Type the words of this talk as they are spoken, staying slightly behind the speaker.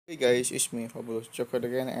Hey guys, it's me Fabulous Chocolate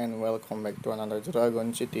again and welcome back to another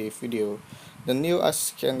Dragon City video. The new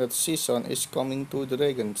Ascended season is coming to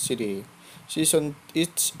Dragon City.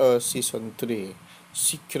 It's a season 3.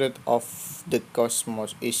 Secret of the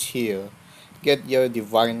Cosmos is here. Get your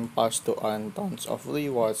divine pass to earn tons of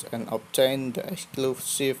rewards and obtain the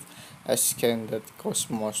exclusive Ascended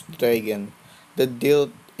Cosmos Dragon, the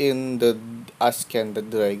deal in the Ascended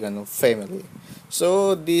Dragon family.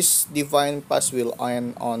 So this divine pass will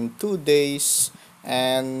end on 2 days,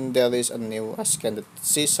 and there is a new Ascended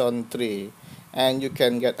season 3, and you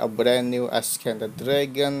can get a brand new Ascended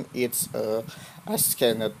dragon. It's a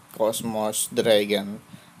Ascended Cosmos dragon.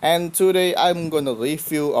 And today I'm gonna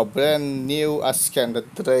review a brand new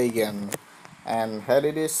Ascended dragon. And here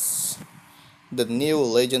it is, the new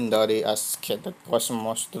legendary Ascended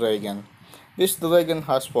Cosmos dragon. This dragon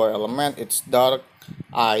has 4 elements. It's dark,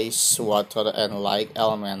 ice, water, and light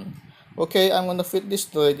element. Okay, I'm gonna fit this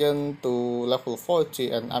dragon to level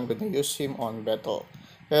 40 and I'm gonna use him on battle.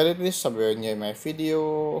 Here it is, somewhere near my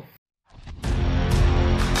video.